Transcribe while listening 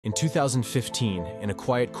In 2015, in a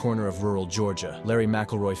quiet corner of rural Georgia, Larry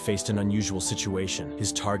McElroy faced an unusual situation.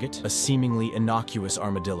 His target? A seemingly innocuous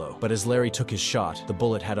armadillo. But as Larry took his shot, the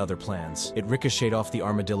bullet had other plans. It ricocheted off the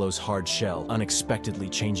armadillo's hard shell, unexpectedly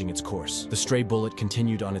changing its course. The stray bullet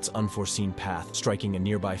continued on its unforeseen path, striking a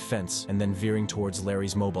nearby fence and then veering towards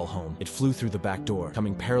Larry's mobile home. It flew through the back door,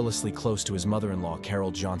 coming perilously close to his mother-in-law, Carol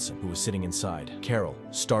Johnson, who was sitting inside. Carol,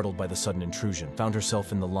 startled by the sudden intrusion, found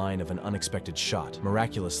herself in the line of an unexpected shot.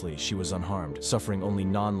 Miraculously, she was unharmed, suffering only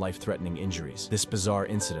non-life-threatening injuries. This bizarre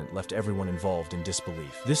incident left everyone involved in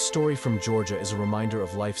disbelief. This story from Georgia is a reminder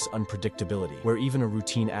of life's unpredictability, where even a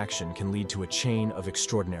routine action can lead to a chain of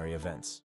extraordinary events.